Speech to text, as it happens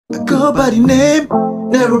I go by the name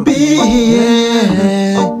Nairobi,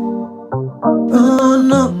 yeah. Oh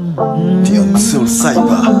no, Young Soul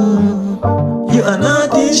Cyber. you are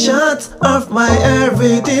not the shot of my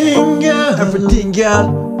everything, girl. Everything,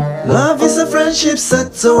 girl. Love is a friendship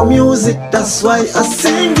set to music, that's why I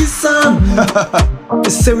sing this song. They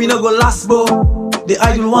say we no go last, bo. The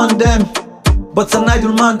idol want them, but an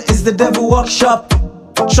idol man is the devil workshop.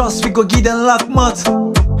 Trust we go give them lock mud.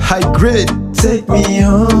 High grade. Take me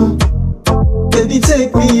home, baby,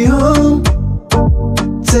 take me home.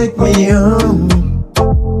 Take me home,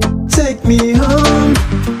 take me home.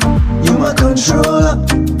 You my controller,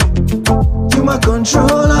 you my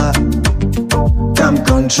controller. Come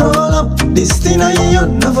controller, this thing I you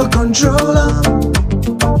never controller.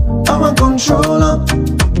 I want controller,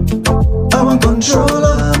 I want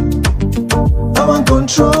controller, I want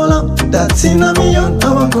controller. That thing I me on,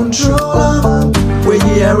 I want controller. Where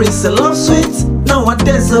you hear is a love sweet,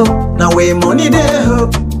 nowadays oh, now where money there oh.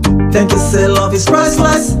 Thank you say love is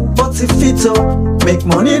priceless, but if it oh, make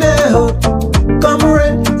money there oh. Come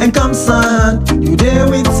rain and come sun, you there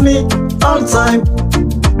with me all time.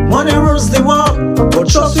 Money rules the world, but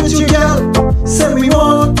trust with you girl, say we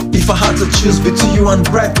won't. If I had to choose between you and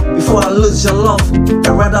breath, before I lose your love, I'd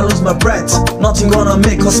rather lose my breath. Nothing gonna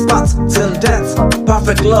make us part till death.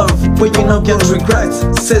 Perfect love, when you not get regret.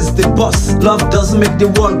 Says the boss, love doesn't make the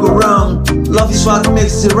world go round. Love is what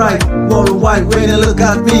makes it right, worldwide. When you look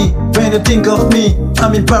at me, when you think of me,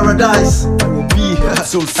 I'm in paradise. I will be here. I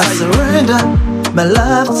surrender my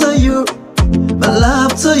love to you, my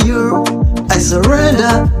love to you. I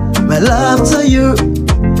surrender my love to you,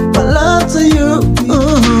 my love to you.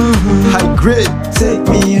 High grade. Take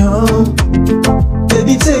me home,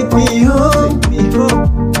 baby, take me home.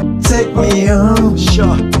 Take me home,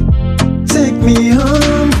 Sure. take me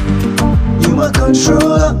home. You my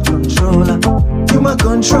controller, controller. You my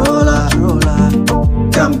controller,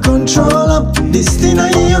 controller. Come controller, this thing I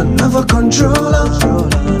you never controller.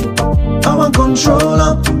 I want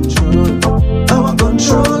controller, I want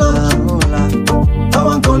controller, I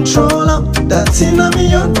want controller. That thing I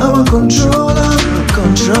me on, I want controller,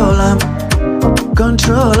 controller,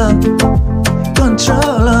 controller,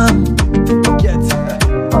 controller, Get.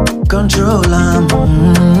 controller.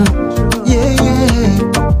 Yeah, yeah.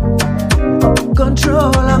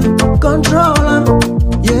 Controller, controller.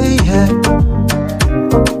 Yeah, yeah.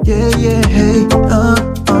 Yeah, yeah, hey.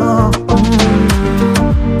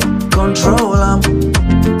 Control 'em,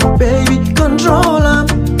 baby, control 'em.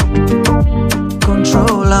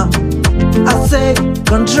 Control 'em. I say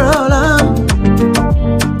control 'em.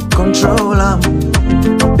 Control 'em,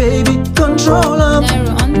 baby, control 'em.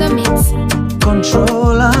 Nairo on the mix.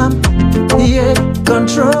 Control 'em, yeah,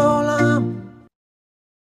 control